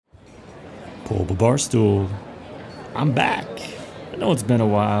Pull the Barstool. I'm back. I know it's been a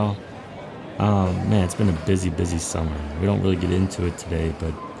while. Man, it's been a busy summer. We don't really get into it today,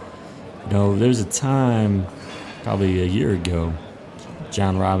 but there's a time, probably a year ago,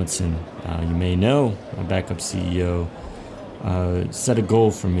 John Robinson, you may know, my backup CEO, set a goal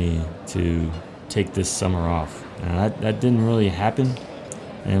for me to take this summer off. And that didn't really happen.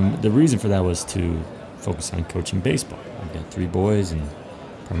 And the reason for that was to focus on coaching baseball. I've got 3 boys and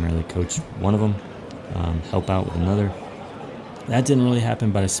primarily coach one of them, help out with another. That didn't really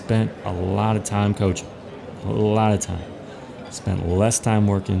happen, but I spent a lot of time coaching. A lot of time. Spent less time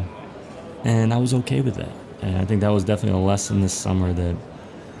working, and I was okay with that. And I think that was definitely a lesson this summer that,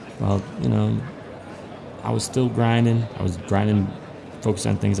 I was still grinding. I was grinding, focused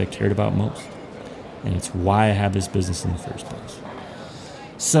on things I cared about most. And it's why I have this business in the first place.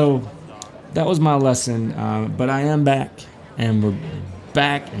 So that was my lesson, but I am back, and we're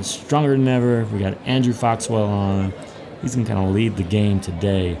back and stronger than ever. We got Andrew Foxwell on. He's going to kind of lead the game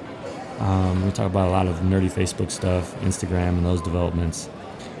today. We're going to talk about a lot of nerdy Facebook stuff, Instagram, and those developments.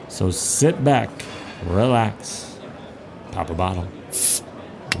 So sit back, relax, pop a bottle.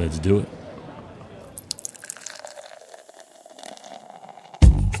 Let's do it.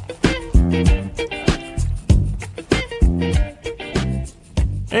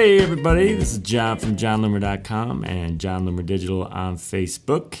 Hey everybody, this is John from JohnLoomer.com and John Loomer Digital on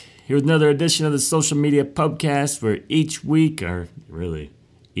Facebook. Here with another edition of the Social Media PUBCAST, where each week, or really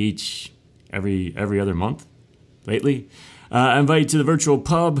every other month lately, I invite you to the virtual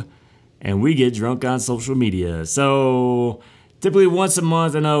pub and we get drunk on social media. So typically once a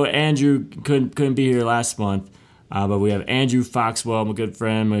month. I know Andrew couldn't be here last month, but we have Andrew Foxwell, my good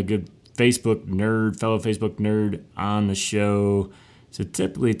friend, my good fellow Facebook nerd on the show to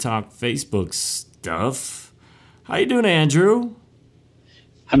typically talk Facebook stuff. How you doing, Andrew?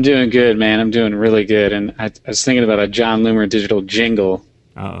 I'm doing good, man. I'm doing really good. And I was thinking about a John Loomer Digital jingle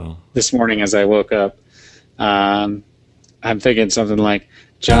this morning as I woke up. I'm thinking something like,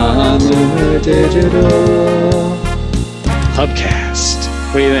 John Loomer Digital PUBCAST.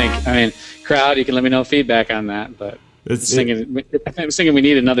 What do you think? I mean, crowd, you can let me know feedback on that. But I was thinking we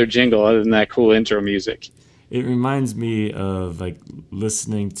need another jingle other than that cool intro music. It reminds me of like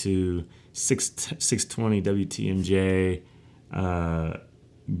listening to 620 WTMJ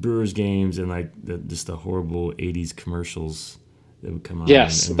Brewers games and like just the horrible 80s commercials that would come on.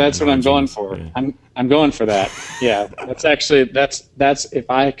 Yes, that's what I'm going for. Yeah. I'm going for that. Yeah, that's if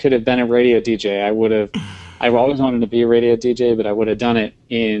I could have been a radio DJ, I've always wanted to be a radio DJ, but I would have done it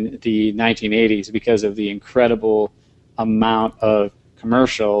in the 1980s because of the incredible amount of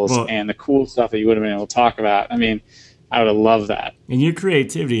commercials and the cool stuff that you would have been able to talk about. I mean, I would have loved that. And your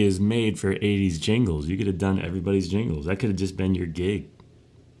creativity is made for 80s jingles. You could have done everybody's jingles. That could have just been your gig.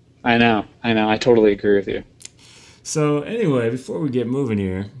 I know. I totally agree with you. So anyway, before we get moving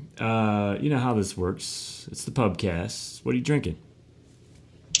here, you know how this works. It's the PUBCAST. What are you drinking?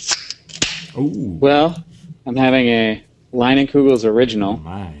 Ooh. Well, I'm having a Leinenkugel's Original,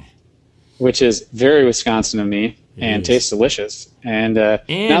 which is very Wisconsin of me and tastes delicious. And now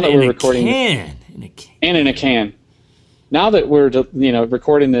that we're recording in a can. Now that we're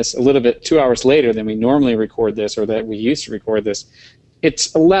recording this a little bit 2 hours later than we normally record this, or that we used to record this,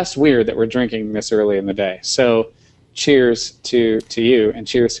 it's less weird that we're drinking this early in the day. So cheers to you, and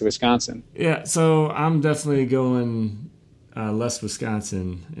cheers to Wisconsin. Yeah, so I'm definitely going less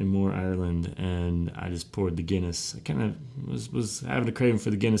Wisconsin and more Ireland, and I just poured the Guinness. I kind of was having a craving for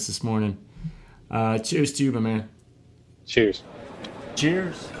the Guinness this morning. Cheers to you, my man. Cheers.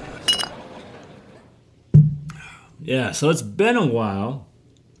 Cheers. Yeah, so it's been a while,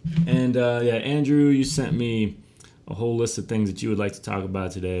 and Andrew, you sent me a whole list of things that you would like to talk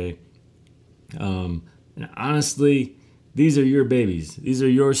about today. And honestly, these are your babies. These are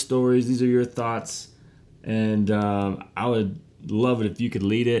your stories. These are your thoughts. And I would love it if you could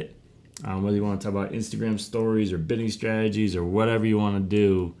lead it, whether you want to talk about Instagram stories or bidding strategies or whatever you want to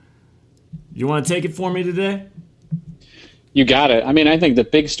do. You want to take it for me today? You got it. I mean, I think the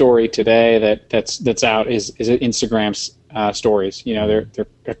big story today that's out is Instagram's stories. You know, they're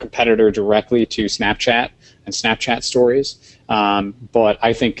a competitor directly to Snapchat and Snapchat stories. But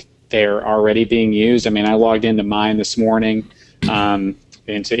I think they're already being used. I mean, I logged into mine this morning, into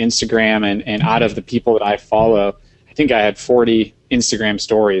Instagram, and out of the people that I follow, I think I had 40 Instagram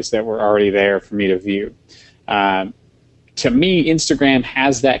stories that were already there for me to view. To me, Instagram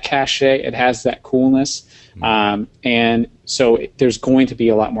has that cachet. It has that coolness. And so there's going to be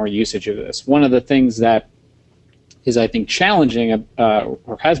a lot more usage of this. One of the things that is, I think, challenging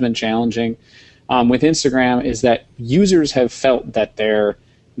or has been challenging with Instagram is that users have felt that their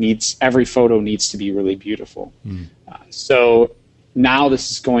every photo needs to be really beautiful. So now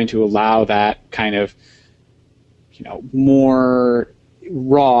this is going to allow that kind of, more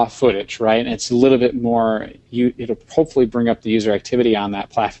raw footage, right? And it's a little bit more, it'll hopefully bring up the user activity on that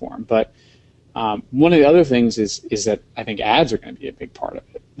platform. But one of the other things is that I think ads are going to be a big part of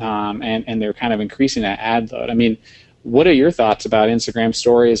it. And they're kind of increasing that ad load. I mean, what are your thoughts about Instagram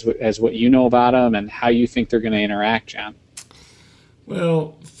stories as what you know about them and how you think they're going to interact, John?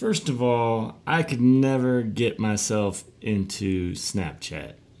 Well, first of all, I could never get myself into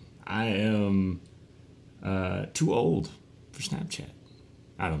Snapchat. I am too old for Snapchat.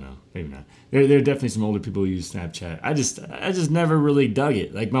 I don't know, maybe not. There are definitely some older people who use Snapchat. I just never really dug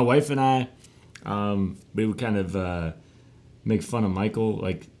it. Like my wife and I, we would kind of make fun of Michael,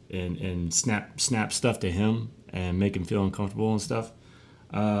 like and snap stuff to him and make him feel uncomfortable and stuff.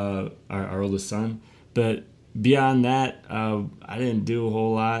 Our oldest son, but beyond that, I didn't do a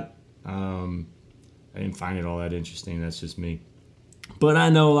whole lot. I didn't find it all that interesting. That's just me. But I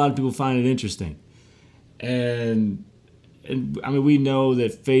know a lot of people find it interesting. And I mean, we know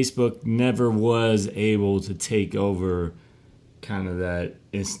that Facebook never was able to take over kind of that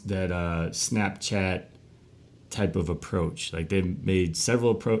Snapchat type of approach. Like they made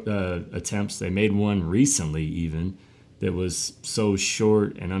several attempts. They made one recently even that was so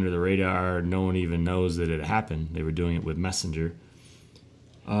short and under the radar, no one even knows that it happened. They were doing it with Messenger.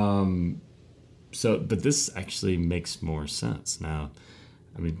 But this actually makes more sense now.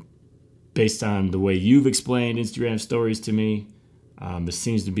 I mean, based on the way you've explained Instagram stories to me, this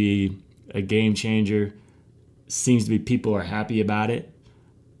seems to be a game changer. Seems to be people are happy about it.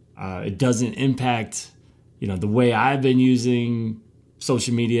 It doesn't impact, the way I've been using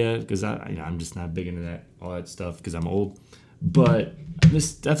social media because I'm just not big into all that stuff because I'm old. But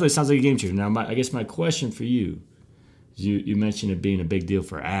this definitely sounds like a game changer. Now, I guess my question for you is you mentioned it being a big deal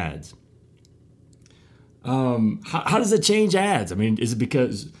for ads. How does it change ads? I mean, is it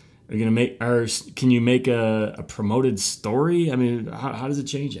because are you gonna can you make a promoted story? I mean, how does it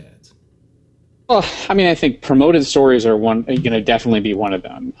change ads? Well, I mean, I think promoted stories are going to definitely be one of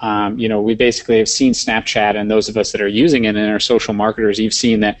them. We basically have seen Snapchat, and those of us that are using it and are social marketers, you've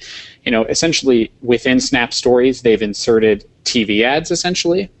seen that, essentially within Snap Stories, they've inserted TV ads.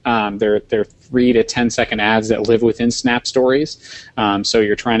 Essentially, they're 3 to 10 second ads that live within Snap Stories. So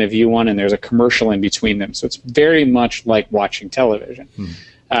you're trying to view one, and there's a commercial in between them. So it's very much like watching television.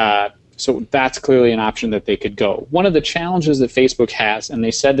 So that's clearly an option that they could go. One of the challenges that Facebook has, and they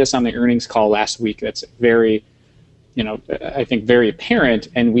said this on the earnings call last week, that's very, I think very apparent,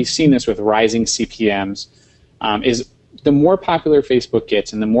 and we've seen this with rising CPMs, is the more popular Facebook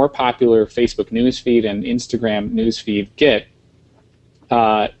gets and the more popular Facebook newsfeed and Instagram newsfeed get,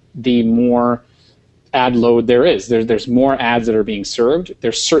 the more ad load there is. There's more ads that are being served.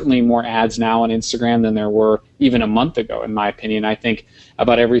 There's certainly more ads now on Instagram than there were even a month ago, in my opinion. I think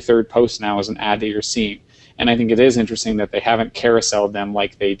about every third post now is an ad that you're seeing. And I think it is interesting that they haven't carouseled them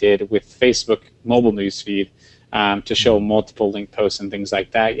like they did with Facebook mobile newsfeed to show multiple link posts and things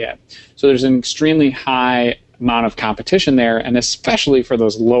like that yet. So there's an extremely high amount of competition there, and especially for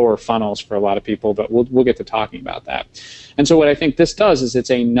those lower funnels for a lot of people, but we'll get to talking about that. And so what I think this does is it's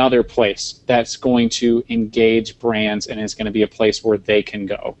another place that's going to engage brands and is going to be a place where they can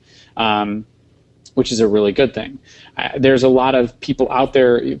go, which is a really good thing. There's a lot of people out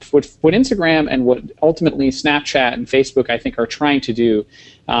there, what Instagram and what ultimately Snapchat and Facebook I think are trying to do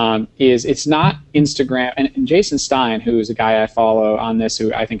is it's not Instagram, and Jason Stein, who is a guy I follow on this,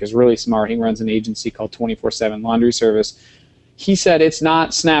 who I think is really smart, he runs an agency called 24/7 Laundry Service. He said it's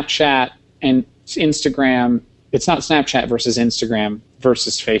not Snapchat and Instagram, it's not Snapchat versus Instagram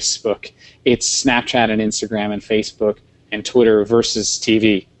versus Facebook. It's Snapchat and Instagram and Facebook and Twitter versus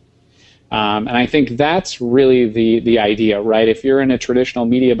TV. And I think that's really the idea, right? If you're in a traditional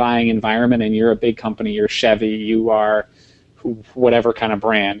media buying environment and you're a big company, you're Chevy, you are whatever kind of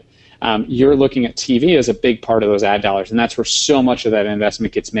brand, you're looking at TV as a big part of those ad dollars, and that's where so much of that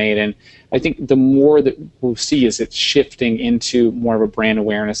investment gets made. And I think the more that we'll see is it's shifting into more of a brand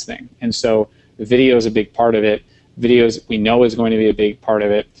awareness thing. And so video is a big part of it. Videos we know is going to be a big part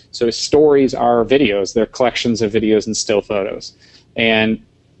of it. So stories are videos. They're collections of videos and still photos. And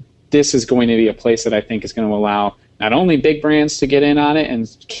this is going to be a place that I think is going to allow not only big brands to get in on it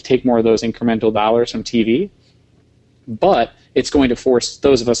and take more of those incremental dollars from TV, but it's going to force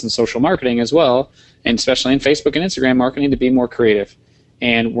those of us in social marketing as well, and especially in Facebook and Instagram marketing, to be more creative.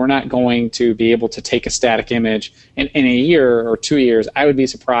 And we're not going to be able to take a static image. In a year or 2 years, I would be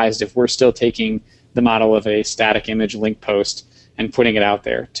surprised if we're still taking the model of a static image link post and putting it out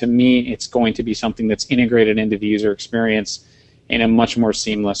there. To me, it's going to be something that's integrated into the user experience. in a much more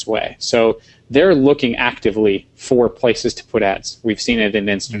seamless way. So they're looking actively for places to put ads. We've seen it in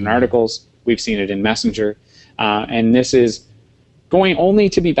instant articles. We've seen it in Messenger. And this is going only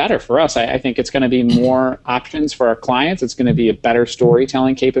to be better for us. I think it's going to be more options for our clients. It's going to be a better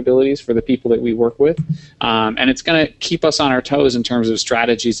storytelling capabilities for the people that we work with. And it's going to keep us on our toes in terms of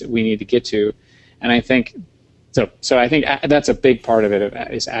strategies that we need to get to. And I think so I think that's a big part of it,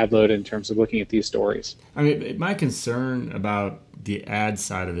 is ad load in terms of looking at these stories. I mean, my concern about the ad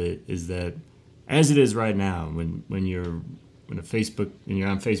side of it is that, as it is right now, when you're on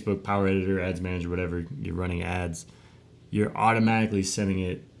Facebook, Power Editor, Ads Manager, whatever, you're running ads, you're automatically sending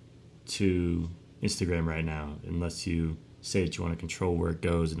it to Instagram right now, unless you say that you want to control where it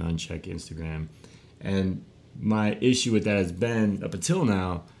goes and uncheck Instagram. And my issue with that has been, up until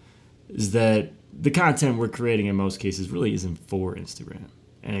now, is that the content we're creating in most cases really isn't for Instagram.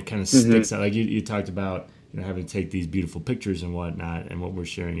 And it kind of sticks out. Like you talked about, having to take these beautiful pictures and whatnot, and what we're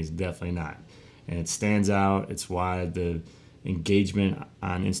sharing is definitely not. And it stands out. It's why the engagement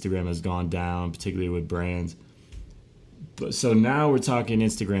on Instagram has gone down, particularly with brands. But so now we're talking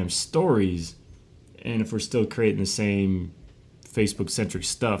Instagram stories, and if we're still creating the same Facebook-centric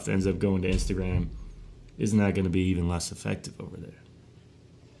stuff that ends up going to Instagram, isn't that going to be even less effective over there?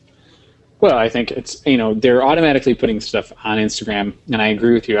 Well, I think it's, they're automatically putting stuff on Instagram, and I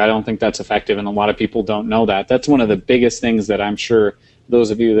agree with you. I don't think that's effective, and a lot of people don't know that. That's one of the biggest things that I'm sure those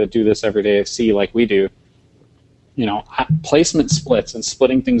of you that do this every day see like we do. Placement splits and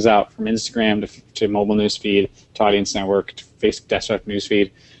splitting things out from Instagram to mobile newsfeed, to Audience Network, to Facebook desktop newsfeed.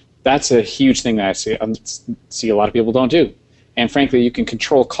 That's a huge thing that I see a lot of people don't do. And frankly, you can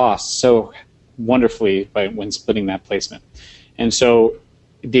control costs so wonderfully when splitting that placement. And so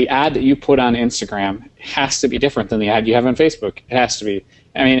the ad that you put on Instagram has to be different than the ad you have on Facebook. It has to be.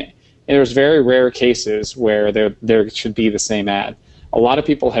 I mean, there's very rare cases where there should be the same ad. A lot of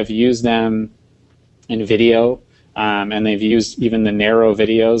people have used them in video, and they've used even the narrow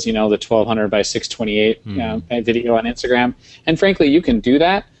videos, the 1200 by 628 video on Instagram. And frankly, you can do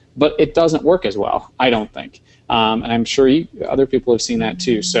that, but it doesn't work as well, I don't think. And I'm sure other people have seen that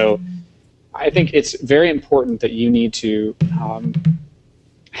too. So I think it's very important that you need to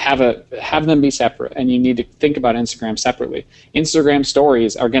have them be separate, and you need to think about Instagram separately. Instagram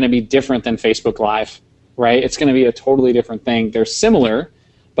stories are going to be different than Facebook Live, right? It's going to be a totally different thing. They're similar,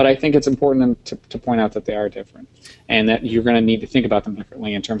 but I think it's important to point out that they are different, and that you're going to need to think about them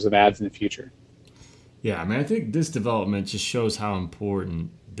differently in terms of ads in the future. Yeah, I mean, I think this development just shows how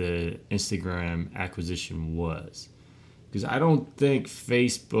important the Instagram acquisition was. Because I don't think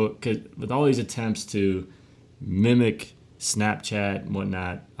Facebook, with all these attempts to mimic Snapchat and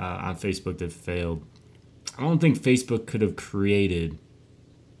whatnot on Facebook that failed, I don't think Facebook could have created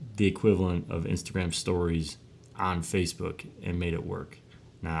the equivalent of Instagram stories on Facebook and made it work.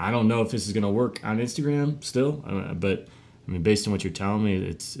 Now, I don't know if this is going to work on Instagram still, but I mean, based on what you're telling me,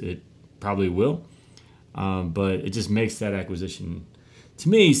 it probably will. But it just makes that acquisition, to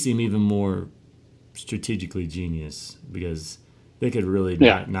me, seem even more strategically genius, because they could really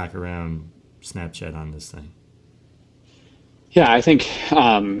knock around Snapchat on this thing. Yeah, I think,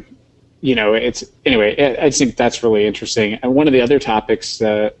 I think that's really interesting. And one of the other topics,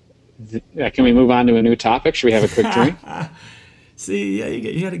 can we move on to a new topic? Should we have a quick drink? See, yeah,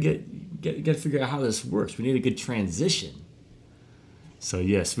 you got to figure out how this works. We need a good transition. So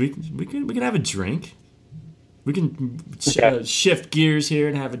yes, we can have a drink. We can shift gears here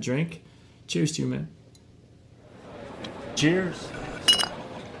and have a drink. Cheers to you, man. Cheers.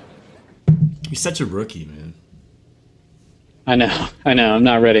 You're such a rookie, man. I know. I'm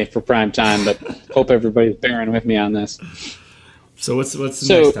not ready for prime time, but hope everybody's bearing with me on this. So what's the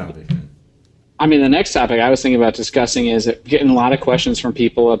next topic? I mean, the next topic I was thinking about discussing is getting a lot of questions from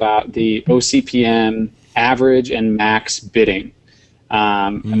people about the OCPM average and max bidding.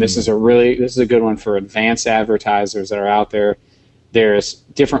 And this is a good one for advanced advertisers that are out there. There's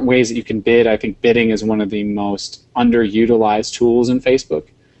different ways that you can bid. I think bidding is one of the most underutilized tools in Facebook.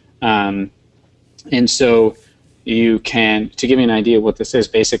 And so you can, to give you an idea of what this is,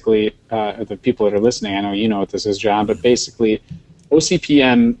 basically, the people that are listening, I know you know what this is, John, but basically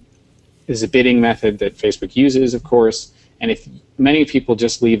OCPM is a bidding method that Facebook uses, of course, and if many people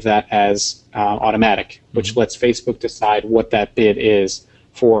just leave that as automatic, which lets Facebook decide what that bid is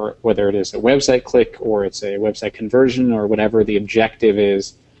for, whether it is a website click or it's a website conversion or whatever the objective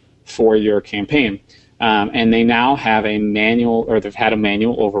is for your campaign. And they now have they've had a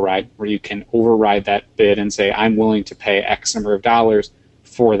manual override where you can override that bid and say, I'm willing to pay X number of dollars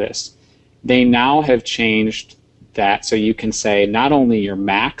for this. They now have changed that so you can say not only your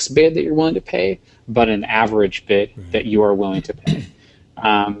max bid that you're willing to pay, but an average bid that you are willing to pay.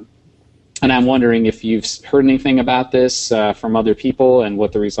 And I'm wondering if you've heard anything about this from other people and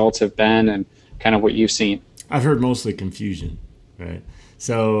what the results have been and kind of what you've seen. I've heard mostly confusion, right?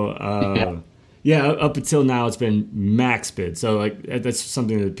 So, yeah, up until now, it's been max bid. So, like, that's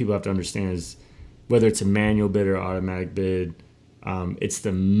something that people have to understand is whether it's a manual bid or automatic bid, it's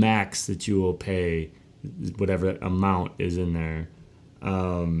the max that you will pay, whatever amount is in there.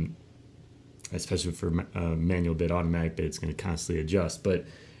 Especially for manual bid, automatic bid, it's going to constantly adjust. But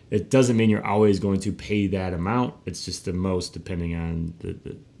it doesn't mean you're always going to pay that amount. It's just the most depending on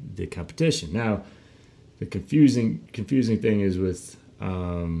the competition. Now, the confusing thing is with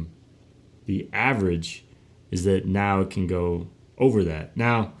the average is that now it can go over that.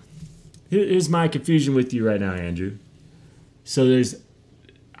 Now, here's my confusion with you right now, Andrew. So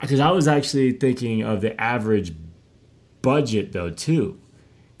because I was actually thinking of the average budget though too,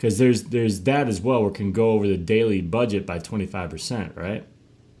 because there's that as well, where it can go over the daily budget by 25%, right?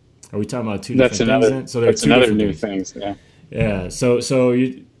 Are we talking about two different things then? So that's another new things. Yeah. Yeah. So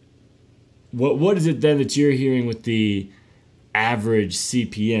what is it then that you're hearing with the average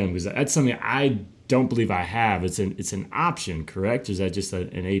CPM? Because that's something I don't believe I have. It's an option, correct? Is that just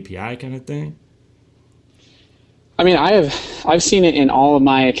an API kind of thing? I mean, I've seen it in all of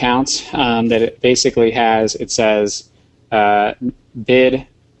my accounts that it basically says bid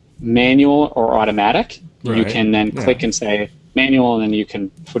manual or automatic. Right. You can then click and say manual, and then you can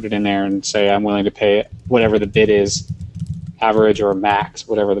put it in there and say I'm willing to pay whatever the bid is, average or max,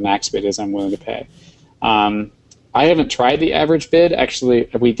 whatever the max bid is I'm willing to pay. I haven't tried the average bid. Actually,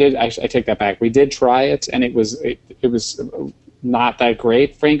 we did. I take that back. We did try it, and it was not that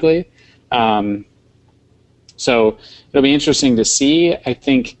great, frankly. So it'll be interesting to see.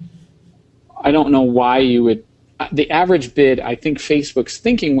 I don't know why you would. The average bid, I think Facebook's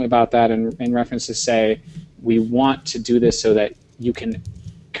thinking about that in reference to say, we want to do this so that you can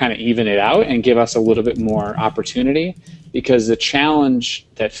kind of even it out and give us a little bit more opportunity, because the challenge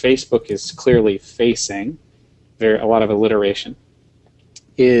that Facebook is clearly facing, a lot of alliteration,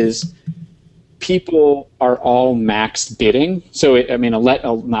 is people are all max bidding. So,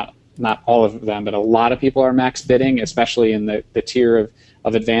 not all of them, but a lot of people are max bidding, especially in the tier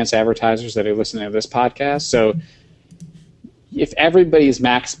of advanced advertisers that are listening to this podcast. So if everybody's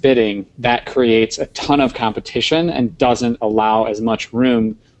max bidding, that creates a ton of competition and doesn't allow as much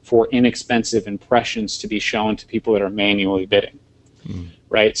room for inexpensive impressions to be shown to people that are manually bidding,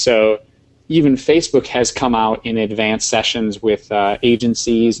 right? So even Facebook has come out in advanced sessions with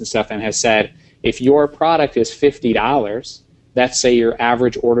agencies and stuff and has said, if your product is $50, let's say your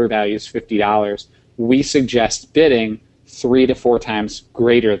average order value is $50, we suggest bidding 3 to 4 times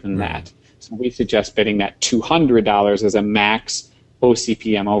greater than that. So we suggest bidding that $200 as a max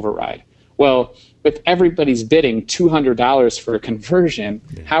OCPM override. Well, if everybody's bidding $200 for a conversion,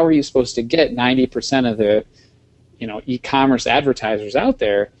 how are you supposed to get 90% of the e-commerce advertisers out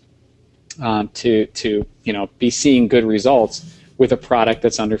there to be seeing good results with a product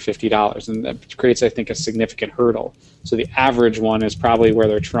that's under $50? And that creates, I think, a significant hurdle. So the average one is probably where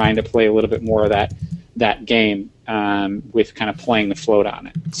they're trying to play a little bit more of that game with kind of playing the float on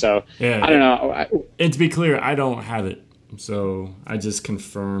it. So I don't know. And to be clear, I don't have it. So I just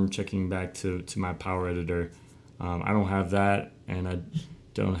confirmed, checking back to my Power Editor. I don't have that, and I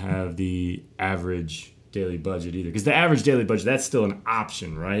don't have the average daily budget either. Because the average daily budget, that's still an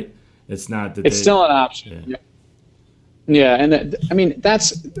option, right? It's not that. It's still an option. Yeah, and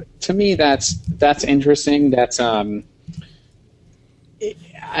that's to me that's interesting. That's the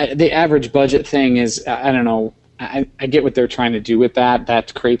average budget thing is, I don't know. I get what they're trying to do with that.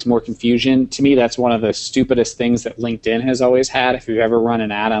 That creates more confusion. To me, that's one of the stupidest things that LinkedIn has always had. If you've ever run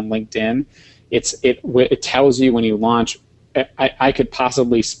an ad on LinkedIn, it tells you when you launch, I could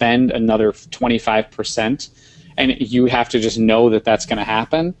possibly spend another 25%, and you have to just know that that's going to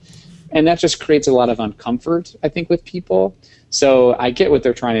happen. And that just creates a lot of uncomfort, I think, with people. So I get what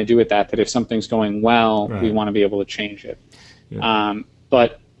they're trying to do with that if something's going well, we want to be able to change it. Yeah.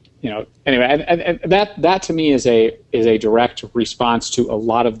 But anyway, that to me is a direct response to a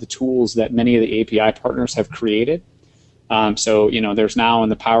lot of the tools that many of the API partners have created. So there's now in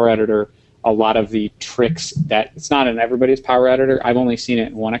the Power Editor a lot of the tricks that it's not in everybody's Power Editor. I've only seen it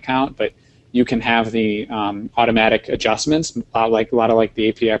in one account, but you can have the automatic adjustments, like a lot of the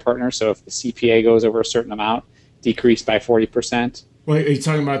API partners. So if the CPA goes over a certain amount, decreased by 40%. Wait, are you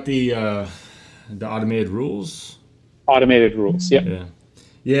talking about the automated rules? Automated rules, yep. Yeah.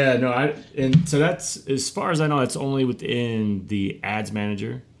 Yeah, no, and so that's, as far as I know, it's only within the Ads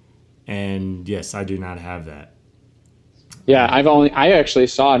Manager, and yes, I do not have that. Yeah, I actually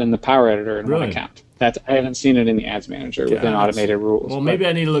saw it in the Power Editor in one Really? account. I haven't seen it in the Ads Manager within automated rules. Well, maybe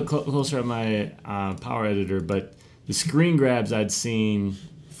I need to look closer at my Power Editor, but the screen grabs I'd seen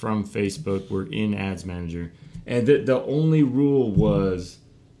from Facebook were in Ads Manager, and the only rule was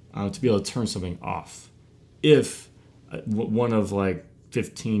to be able to turn something off if one of like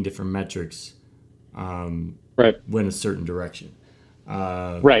 15 different metrics went a certain direction.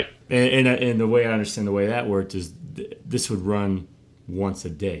 Right. And the way I understand the way that worked is this would run once a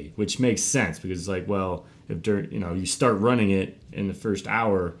day, which makes sense because it's like, well, if you start running it in the first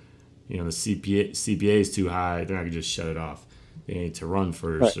hour, the CPA is too high, they're not gonna just shut it off. They need to run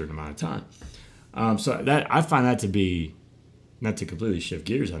for a certain amount of time. So that I find that to be, not to completely shift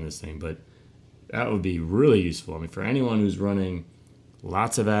gears on this thing, but that would be really useful. I mean, for anyone who's running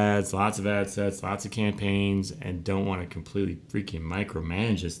lots of ads, lots of ad sets, lots of campaigns, and don't want to completely freaking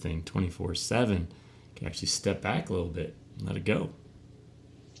micromanage this thing 24/7, can actually step back a little bit and let it go.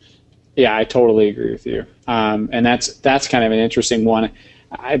 Yeah, I totally agree with you. And that's kind of an interesting one.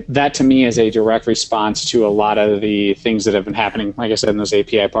 That to me is a direct response to a lot of the things that have been happening, like I said, in those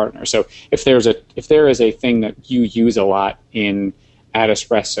API partners. So if there is a thing that you use a lot in Ad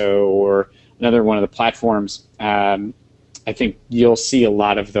Espresso or another one of the platforms, I think you'll see a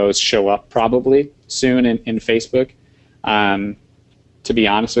lot of those show up probably soon in Facebook, to be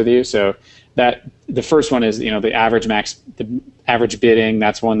honest with you. So that the first one is, the average bidding.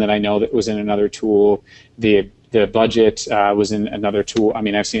 That's one that I know that was in another tool. The budget was in another tool. I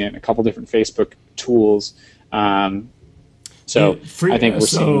mean, I've seen it in a couple different Facebook tools. I think we're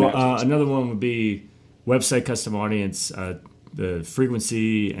seeing that. Another one would be website custom audience, the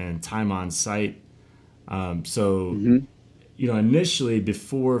frequency and time on site. Initially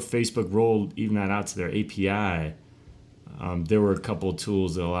before Facebook rolled even that out to their API, there were a couple of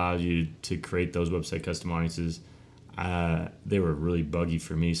tools that allowed you to create those website custom audiences. They were really buggy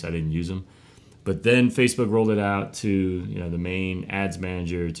for me, so I didn't use them. But then Facebook rolled it out to the main ads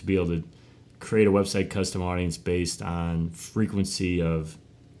manager to be able to create a website custom audience based on frequency of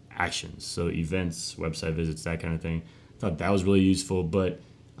actions, so events, website visits, that kind of thing. I thought that was really useful, but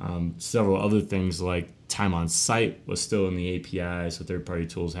several other things like time on site was still in the API, so third-party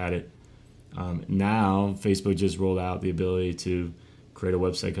tools had it. Now Facebook just rolled out the ability to create a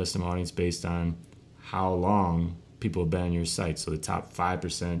website custom audience based on how long people have been on your site, so the top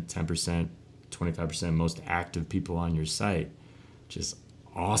 5%, 10%, 25% most active people on your site. Just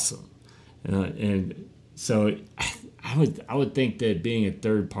awesome. And so I would think that being a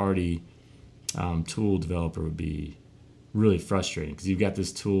third-party tool developer would be really frustrating, because you've got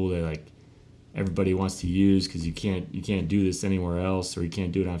this tool that like everybody wants to use because you can't do this anywhere else, or you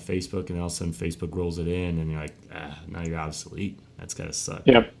can't do it on Facebook, and all of a sudden Facebook rolls it in and you're like, now you're obsolete. That's gotta suck.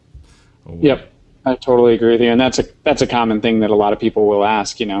 Yep. I totally agree with you, and that's a common thing that a lot of people will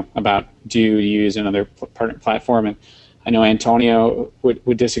ask, about, do you use another partner platform? And I know Antonio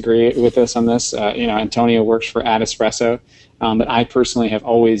would disagree with us on this. Antonio works for Ad Espresso, but I personally have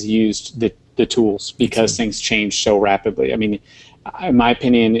always used the tools because things change so rapidly. I mean, in my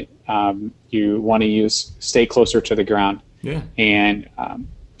opinion, you want to stay closer to the ground. Yeah. And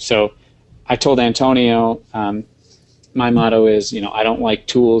so I told Antonio, my motto is, I don't like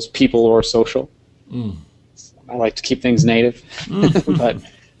tools, people, or social. I like to keep things native, but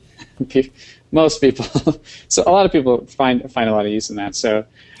most people, so a lot of people find a lot of use in that. So,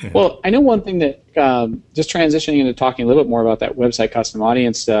 well, I know one thing that, just transitioning into talking a little bit more about that website custom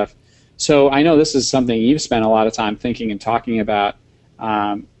audience stuff. So I know this is something you've spent a lot of time thinking and talking about,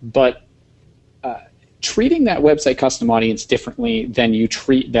 but treating that website custom audience differently than you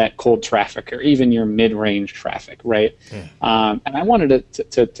treat that cold traffic or even your mid-range traffic, right? Yeah. And I wanted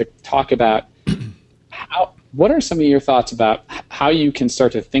to talk about what are some of your thoughts about how you can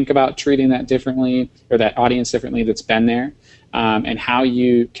start to think about treating that differently, or that audience differently that's been there, and how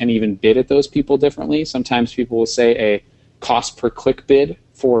you can even bid at those people differently. Sometimes people will say a cost per click bid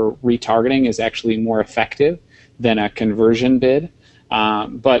for retargeting is actually more effective than a conversion bid.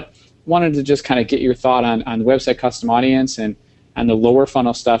 But wanted to just kind of get your thought on the website custom audience and the lower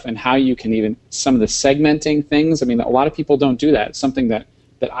funnel stuff, and how you can even, some of the segmenting things. I mean, a lot of people don't do that. It's something that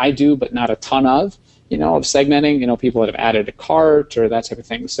I do, but not a ton of segmenting, people that have added a cart or that type of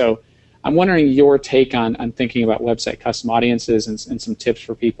thing. So I'm wondering your take on thinking about website custom audiences and some tips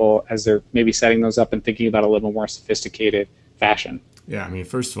for people as they're maybe setting those up and thinking about a little more sophisticated fashion. Yeah, I mean,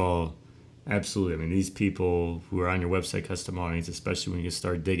 first of all, absolutely. I mean, these people who are on your website custom audience, especially when you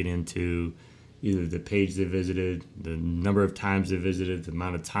start digging into either the page they visited, the number of times they visited, the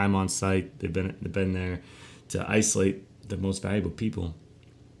amount of time on site they've been there, to isolate the most valuable people.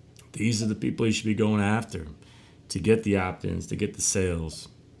 These are the people you should be going after to get the opt-ins, to get the sales.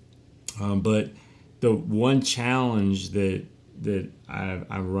 But the one challenge that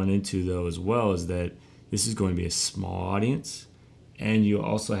I run into though as well is that this is going to be a small audience, and you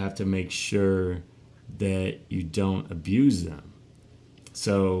also have to make sure that you don't abuse them.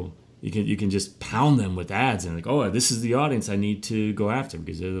 So you can just pound them with ads and like, oh, this is the audience I need to go after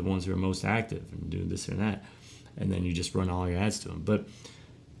because they're the ones who are most active and do this and that, and then you just run all your ads to them. But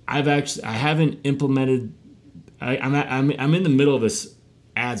I haven't implemented. I'm in the middle of this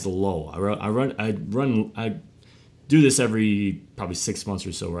ads low. I do this every probably 6 months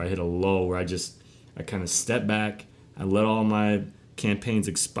or so where I hit a low where I kind of step back, I let all my campaigns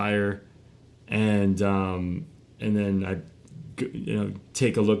expire, and then I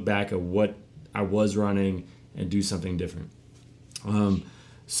take a look back at what I was running and do something different.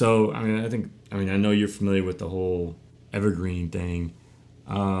 So I know you're familiar with the whole evergreen thing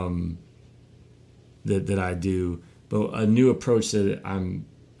that I do, but a new approach that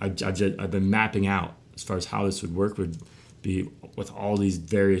I've been mapping out as far as how this would work would be with all these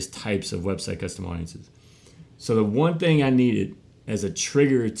various types of website custom audiences. So the one thing I needed as a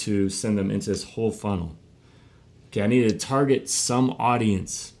trigger to send them into this whole funnel, I needed to target some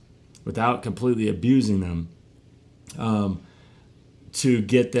audience without completely abusing them, to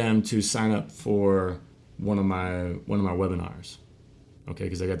get them to sign up for one of my webinars. Okay,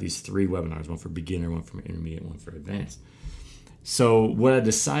 because I got these 3 webinars, one for beginner, one for intermediate, one for advanced. So what I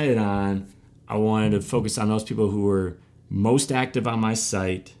decided on, I wanted to focus on those people who were most active on my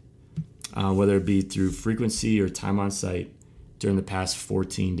site, whether it be through frequency or time on site during the past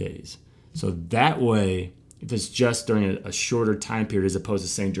 14 days. So that way, if it's just during a shorter time period as opposed to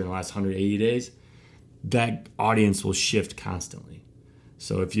saying during the last 180 days, that audience will shift constantly.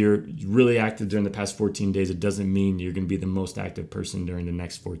 So if you're really active during the past 14 days, it doesn't mean you're going to be the most active person during the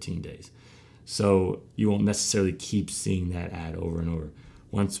next 14 days. So you won't necessarily keep seeing that ad over and over.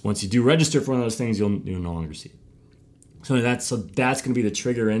 Once you do register for one of those things, you'll no longer see it. So that's going to be the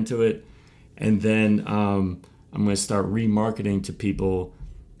trigger into it. And then I'm going to start remarketing to people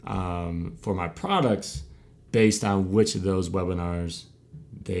for my products based on which of those webinars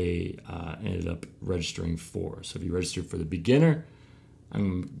they ended up registering for. So if you registered for the beginner,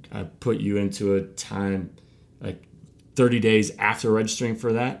 I put you into a time like 30 days after registering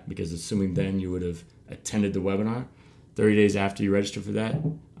for that, because assuming then you would have attended the webinar. 30 days after you register for that,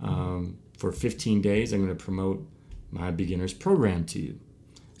 for 15 days, I'm going to promote my beginner's program to you.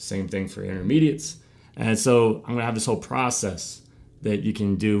 Same thing for intermediates. And so I'm going to have this whole process that you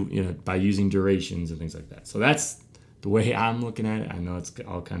can do, by using durations and things like that. So that's the way I'm looking at it. I know it's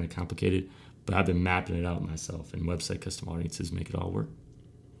all kind of complicated, but I've been mapping it out myself, and website custom audiences make it all work.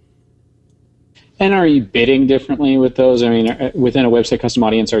 And are you bidding differently with those? I mean, within a website custom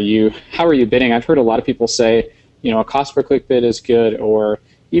audience, how are you bidding? I've heard a lot of people say, a cost per click bid is good, or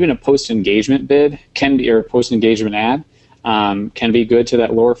even a post-engagement bid can be, or a post-engagement ad can be good to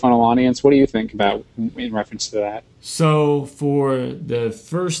that lower funnel audience. What do you think about in reference to that? So for the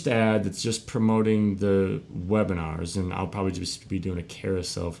first ad that's just promoting the webinars, and I'll probably just be doing a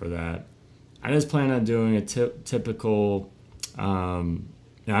carousel for that, I just plan on doing a typical,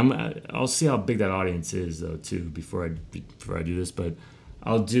 I'll see how big that audience is though too before I do this, but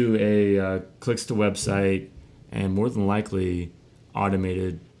I'll do a clicks to website and more than likely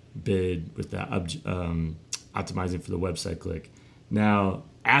automated bid with that optimizing for the website click. Now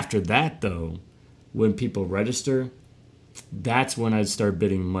after that though, when people register, that's when I'd start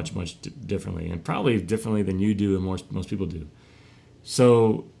bidding much differently, and probably differently than you do and most people do.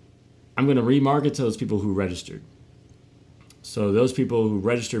 So I'm going to remarket to those people who registered. So those people who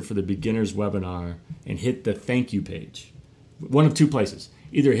registered for the beginner's webinar and hit the thank you page, one of two places.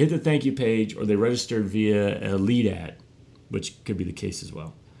 Either hit the thank you page or they registered via a lead ad, which could be the case as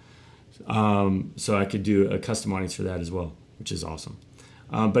well. So I could do a custom audience for that as well, which is awesome.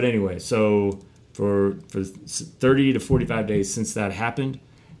 But anyway, so for 30 to 45 days since that happened,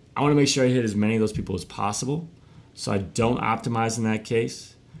 I want to make sure I hit as many of those people as possible. So I don't optimize in that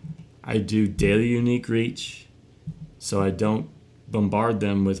case. I do daily unique reach, so I don't bombard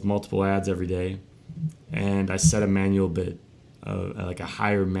them with multiple ads every day. And I set a manual bid, like a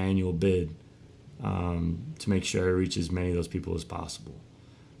higher manual bid, to make sure I reach as many of those people as possible.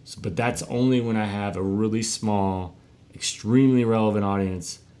 But that's only when I have a really small, extremely relevant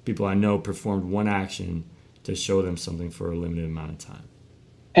audience, people I know performed one action to show them something for a limited amount of time.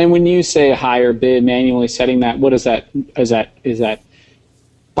 And when you say a higher bid, manually setting that, what is that? Is that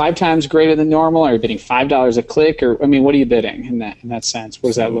 5 times greater than normal? Are you bidding $5 a click? Or, I mean, what are you bidding in that sense? What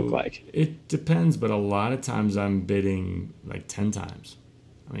does that look like? It depends, but a lot of times I'm bidding like 10 times.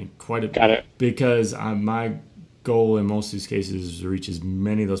 I mean, quite a bit. Got it. Because my goal in most of these cases is to reach as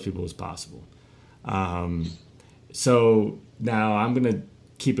many of those people as possible. So now I'm going to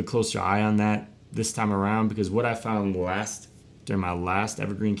keep a closer eye on that this time around, because what I found during my last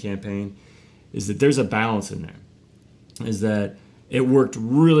Evergreen campaign is that there's a balance in there. Is that it worked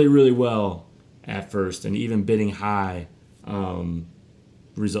really, really well at first, and even bidding high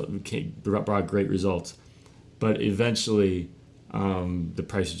brought great results. But eventually, the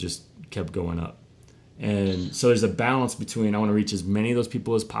prices just kept going up. And so there's a balance between I want to reach as many of those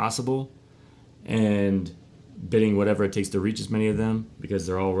people as possible and bidding whatever it takes to reach as many of them because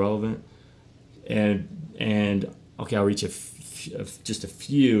they're all relevant. And okay, I'll reach just a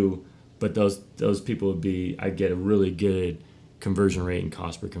few, but those people would be, I get a really good conversion rate and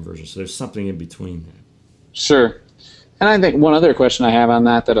cost per conversion. So there's something in between there. Sure. And I think one other question I have on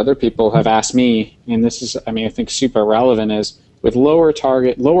that other people have asked me, and this is, I think super relevant, is with lower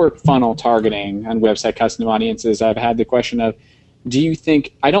funnel targeting on website custom audiences, I've had the question of, do you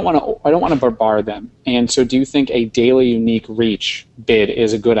think, I don't want to bombard them, and so do you think a daily unique reach bid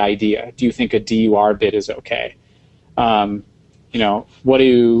is a good idea? Do you think a DUR bid is okay? What do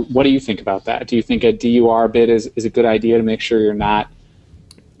you think about that? Do you think a DUR bid is a good idea to make sure you're not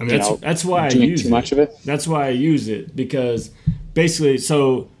that's why doing I use too much of it? That's why I use it, because basically,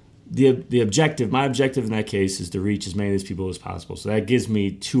 so the objective, my objective in that case is to reach as many of these people as possible. So that gives me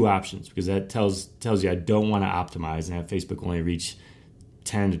two options, because that tells you I don't want to optimize and have Facebook only reach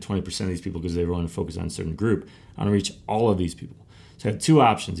 10 to 20% of these people because they want to focus on a certain group. I want to reach all of these people. So I have two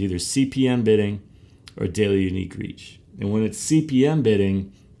options, either CPM bidding or daily unique reach. And when it's CPM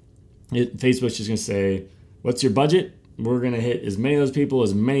bidding, Facebook's just going to say, what's your budget? We're going to hit as many of those people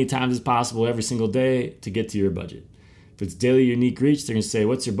as many times as possible every single day to get to your budget. If it's daily unique reach, they're going to say,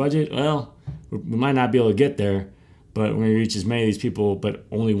 what's your budget? Well, we might not be able to get there, but we're going to reach as many of these people, but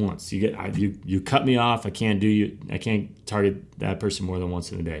only once. You cut me off. I can't target that person more than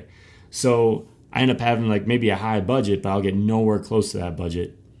once in a day. So I end up having maybe a high budget, but I'll get nowhere close to that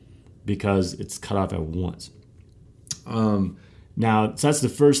budget because it's cut off at once. Now, so that's the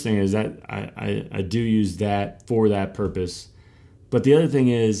first thing, is that I do use that for that purpose. But the other thing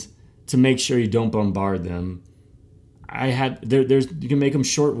is to make sure you don't bombard them. You can make them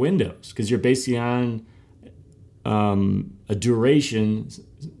short windows, because you're basically on a duration.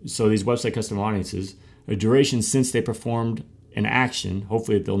 So these website custom audiences, a duration since they performed an action.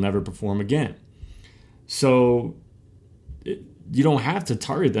 Hopefully they'll never perform again. So you don't have to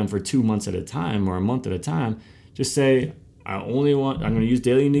target them for 2 months at a time or a month at a time. Just say, I'm going to use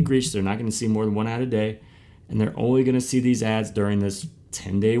daily unique reach. They're not going to see more than one ad a day, and they're only going to see these ads during this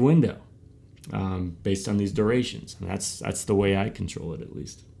 10-day window, based on these durations. And that's the way I control it, at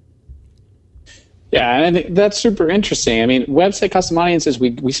least. Yeah, and I think that's super interesting. Website custom audiences,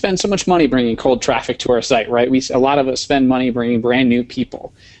 we spend so much money bringing cold traffic to our site, right? A lot of us spend money bringing brand new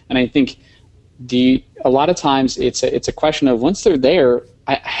people, and I think a lot of times it's a question of, once they're there,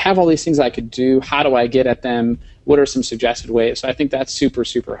 I have all these things I could do. How do I get at them? What are some suggested ways? So I think that's super,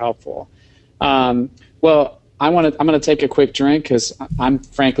 super helpful. Well, I'm going to take a quick drink, because I'm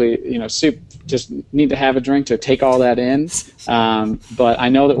frankly, just need to have a drink to take all that in. But I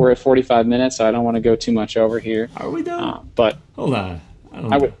know that we're at 45 minutes, so I don't want to go too much over here. Are we done? But hold on.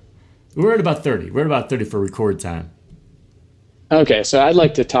 We're at about 30. We're at about 30 for record time. Okay, so I'd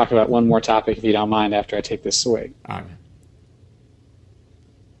like to talk about one more topic, if you don't mind, after I take this swig. All right.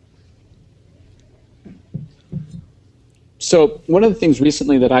 So one of the things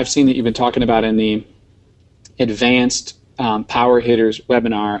recently that I've seen that you've been talking about in the advanced Power Hitters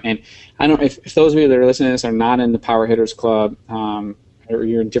webinar, and I don't know if those of you that are listening to this are not in the Power Hitters Club, or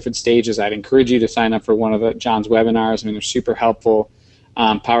you're in different stages, I'd encourage you to sign up for one of John's webinars. They're super helpful.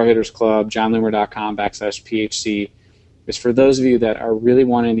 Power Hitters Club, johnloomer.com/PHC, is for those of you that are really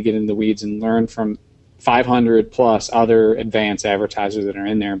wanting to get into the weeds and learn from 500 plus other advanced advertisers that are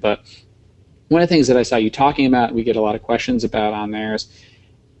in there. But one of the things that I saw you talking about, we get a lot of questions about on there, is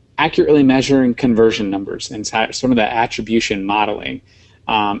accurately measuring conversion numbers and some of the attribution modeling.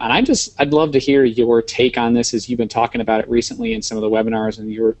 And I'd love to hear your take on this, as you've been talking about it recently in some of the webinars,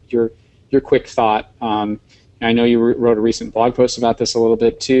 and your quick thought. I know you wrote a recent blog post about this a little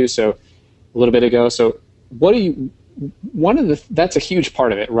bit too, so a little bit ago. So that's a huge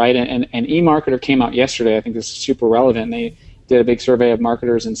part of it, right? And eMarketer came out yesterday. I think this is super relevant. They did a big survey of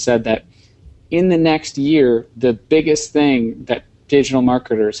marketers and said that in the next year, the biggest thing that digital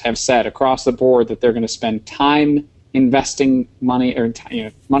marketers have said across the board that they're going to spend time investing money, or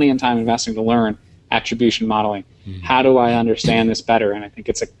money and time investing to learn attribution modeling. Mm-hmm. How do I understand this better? And I think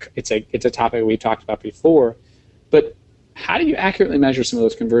it's a topic we talked about before. But how do you accurately measure some of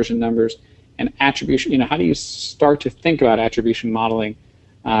those conversion numbers? and attribution. How do you start to think about attribution modeling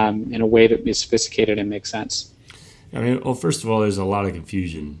in a way that is sophisticated and makes sense? I mean, well, first of all, there's a lot of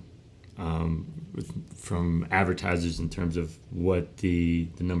confusion from advertisers in terms of what the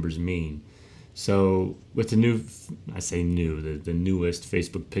numbers mean. So with the new, I say new, the newest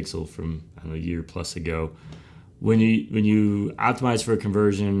Facebook Pixel from a year plus ago, when you optimize for a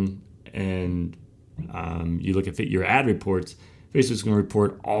conversion and you look at your ad reports, Facebook's going to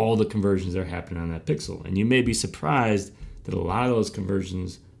report all the conversions that are happening on that pixel. And you may be surprised that a lot of those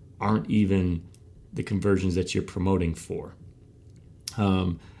conversions aren't even the conversions that you're promoting for.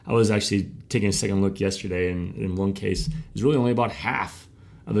 I was actually taking a second look yesterday, and in one case, it was really only about half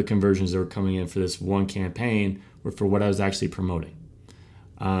of the conversions that were coming in for this one campaign were for what I was actually promoting.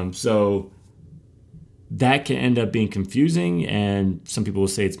 So that can end up being confusing, and some people will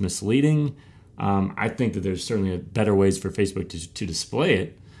say it's misleading. I think that there's certainly better ways for Facebook to display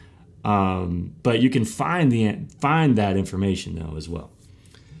it, but you can find that information though as well.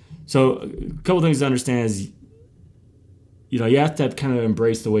 So a couple things to understand is, you have to kind of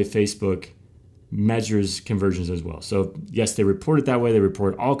embrace the way Facebook measures conversions as well. So yes, they report it that way. They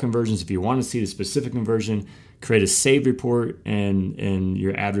report all conversions. If you want to see the specific conversion, create a saved report in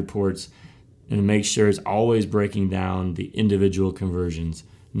your ad reports and make sure it's always breaking down the individual conversions,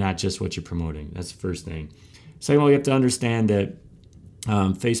 not just what you're promoting. That's the first thing. Second of all, you have to understand that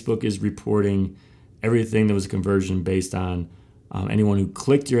Facebook is reporting everything that was a conversion based on anyone who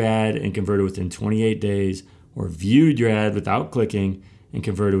clicked your ad and converted within 28 days or viewed your ad without clicking and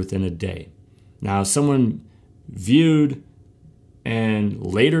converted within a day. Now, if someone viewed and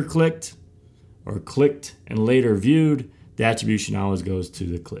later clicked or clicked and later viewed, the attribution always goes to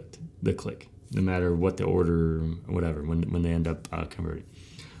the click, no matter what the order or whatever, when they end up converting.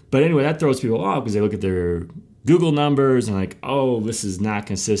 But anyway, that throws people off because they look at their Google numbers and like, oh, this is not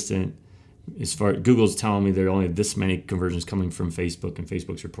consistent. As far Google's telling me there are only this many conversions coming from Facebook, and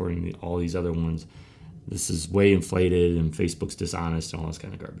Facebook's reporting all these other ones. This is way inflated, and Facebook's dishonest and all this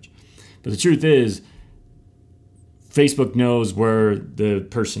kind of garbage. But the truth is, Facebook knows where the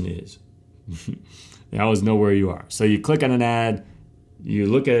person is. They always know where you are. So you click on an ad, you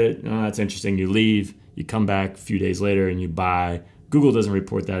look at it, oh, that's interesting, you leave, you come back a few days later and you buy. Google doesn't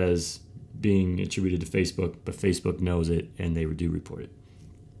report that as being attributed to Facebook, but Facebook knows it and they do report it.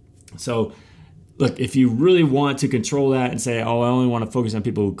 So look, if you really want to control that and say, oh, I only want to focus on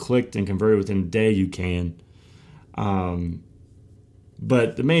people who clicked and converted within a day, you can.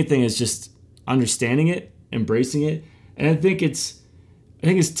 But the main thing is just understanding it, embracing it. And I think it's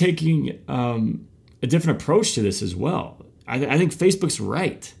taking a different approach to this as well. I think Facebook's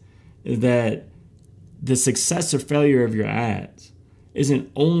right that the success or failure of your ads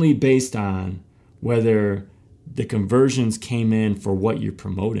isn't only based on whether the conversions came in for what you're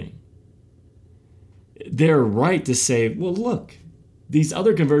promoting. They're right to say, well, look, these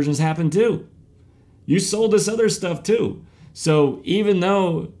other conversions happen too. You sold this other stuff too. So even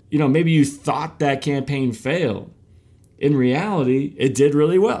though, maybe you thought that campaign failed, in reality, it did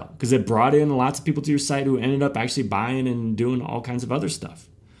really well because it brought in lots of people to your site who ended up actually buying and doing all kinds of other stuff.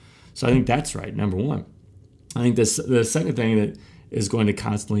 So I think that's right, number one. I think the second thing that is going to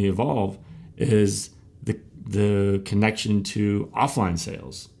constantly evolve is the connection to offline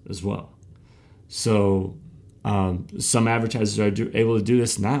sales as well. So some advertisers are able to do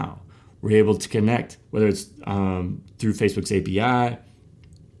this now. We're able to connect, whether it's through Facebook's API,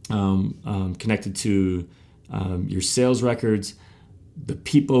 connected to your sales records, the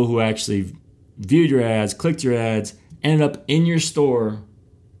people who actually viewed your ads, clicked your ads, ended up in your store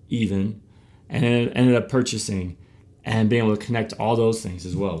even, and ended up purchasing, and being able to connect all those things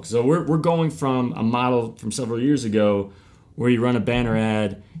as well. So we're going from a model from several years ago where you run a banner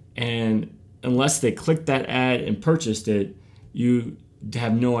ad, and unless they clicked that ad and purchased it, you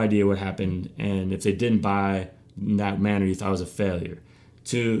have no idea what happened. And if they didn't buy in that manner, you thought it was a failure.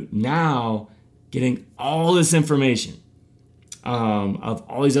 To now getting all this information of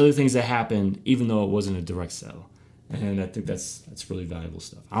all these other things that happened, even though it wasn't a direct sale. And I think that's really valuable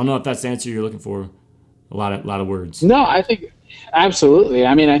stuff. I don't know if that's the answer you're looking for. A lot of words. No, I think absolutely.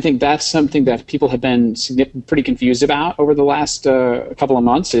 I mean, I think that's something that people have been pretty confused about over the last couple of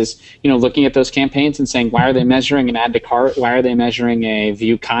months is, looking at those campaigns and saying, why are they measuring an add to cart? Why are they measuring a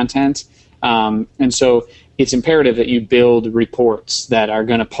view content? And so it's imperative that you build reports that are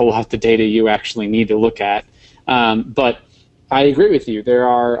going to pull out the data you actually need to look at. But I agree with you. There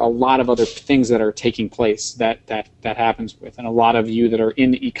are a lot of other things that are taking place that happens with. And a lot of you that are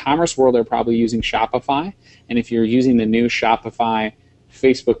in the e-commerce world are probably using Shopify. And if you're using the new Shopify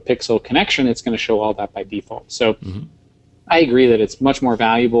Facebook Pixel connection, it's going to show all that by default. So I agree that it's much more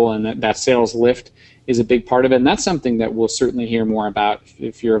valuable, and that sales lift is a big part of it. And that's something that we'll certainly hear more about.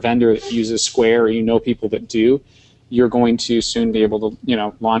 If you're a vendor that uses Square, or you know people that do, you're going to soon be able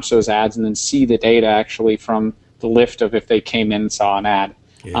to, launch those ads and then see the data actually from the lift of if they came in and saw an ad.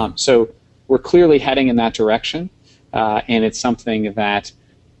 Yeah. So we're clearly heading in that direction, and it's something that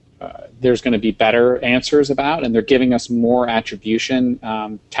there's going to be better answers about, and they're giving us more attribution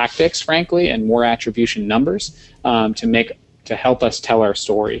tactics, frankly, and more attribution numbers to help us tell our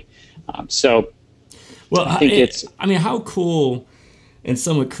story. Well, I think how cool and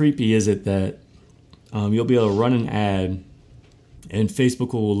somewhat creepy is it that you'll be able to run an ad, and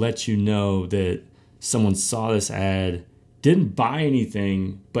Facebook will let you know that someone saw this ad, didn't buy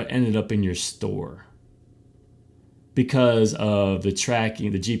anything, but ended up in your store because of the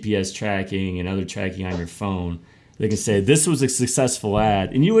tracking, the GPS tracking, and other tracking on your phone. They can say, this was a successful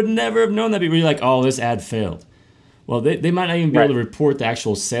ad, and you would never have known that because you're like, oh, this ad failed. Well, they might not even be able to report the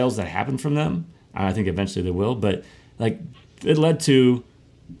actual sales that happened from them. I think eventually they will, but like it led to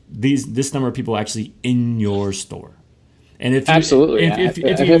this number of people actually in your store. And if you, absolutely, if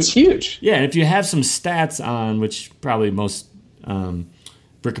that's huge. Yeah, and if you have some stats on, which probably most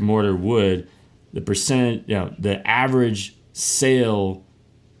brick and mortar would, the percent, the average sale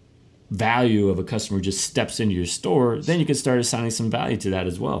value of a customer just steps into your store, then you can start assigning some value to that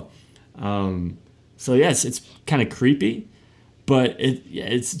as well. So yes, it's kind of creepy, but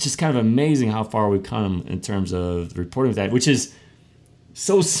it's just kind of amazing how far we've come in terms of reporting of that, which is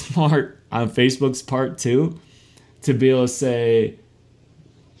so smart on Facebook's part too, to be able to say,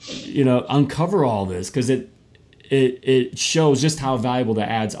 uncover all this, because it shows just how valuable the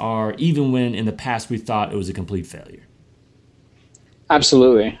ads are, even when in the past we thought it was a complete failure.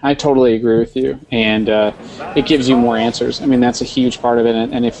 Absolutely. I totally agree with you. And it gives you more answers. I mean, that's a huge part of it.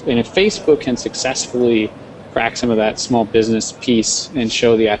 And if Facebook can successfully crack some of that small business piece and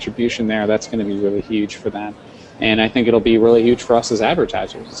show the attribution there, that's going to be really huge for them. And I think it'll be really huge for us as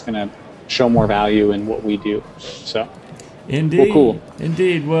advertisers. It's going to show more value in what we do. So, indeed. Well, cool.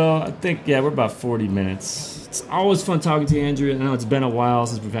 Indeed. Well, I think, we're about 40 minutes. It's always fun talking to you, Andrew. I know it's been a while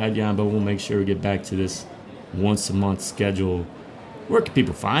since we've had you on, but we'll make sure we get back to this once-a-month schedule. Where can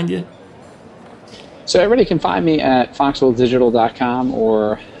people find you? So everybody can find me at foxwelldigital.com,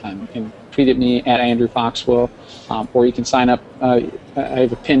 or you can tweet at me at Andrew Foxwell, or you can sign up. I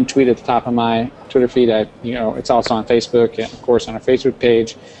have a pinned tweet at the top of my Twitter feed. It's also on Facebook, and of course on our Facebook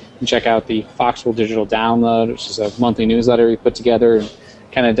page. You can check out the Foxwell Digital Download, which is a monthly newsletter we put together and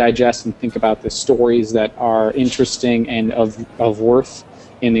kind of digest and think about the stories that are interesting and of worth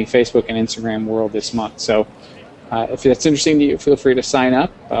in the Facebook and Instagram world this month. So if that's interesting to you, feel free to sign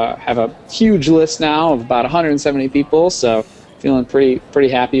up. Have a huge list now of about 170 people, so feeling pretty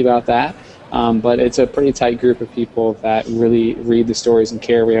happy about that. But it's a pretty tight group of people that really read the stories and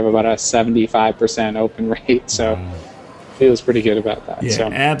care. We have about a 75% open rate, so feels pretty good about that. Yeah, so.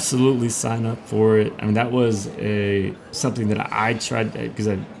 Absolutely sign up for it. I mean, that was something that I tried, because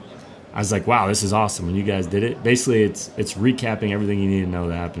I was like, wow, this is awesome when you guys did it. Basically, it's recapping everything you need to know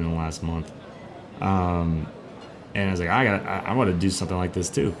that happened in the last month. And I was like, I want to do something like this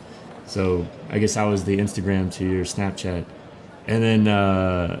too. So I guess I was the Instagram to your Snapchat. And then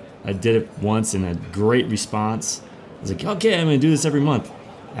I did it once and a great response. I was like, okay, I'm going to do this every month.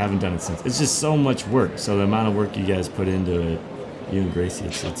 I haven't done it since. It's just so much work. So the amount of work you guys put into it, you and Gracie,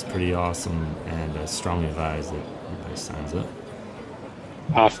 it's pretty awesome. And I strongly advise that everybody signs up.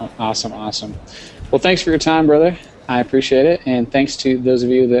 Awesome. Well, thanks for your time, brother. I appreciate it, and thanks to those of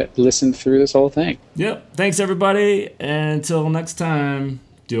you that listened through this whole thing. Yep. Thanks, everybody. And until next time,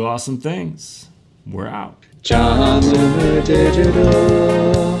 do awesome things. We're out. John Loomer Digital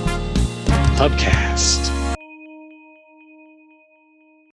PUBCAST.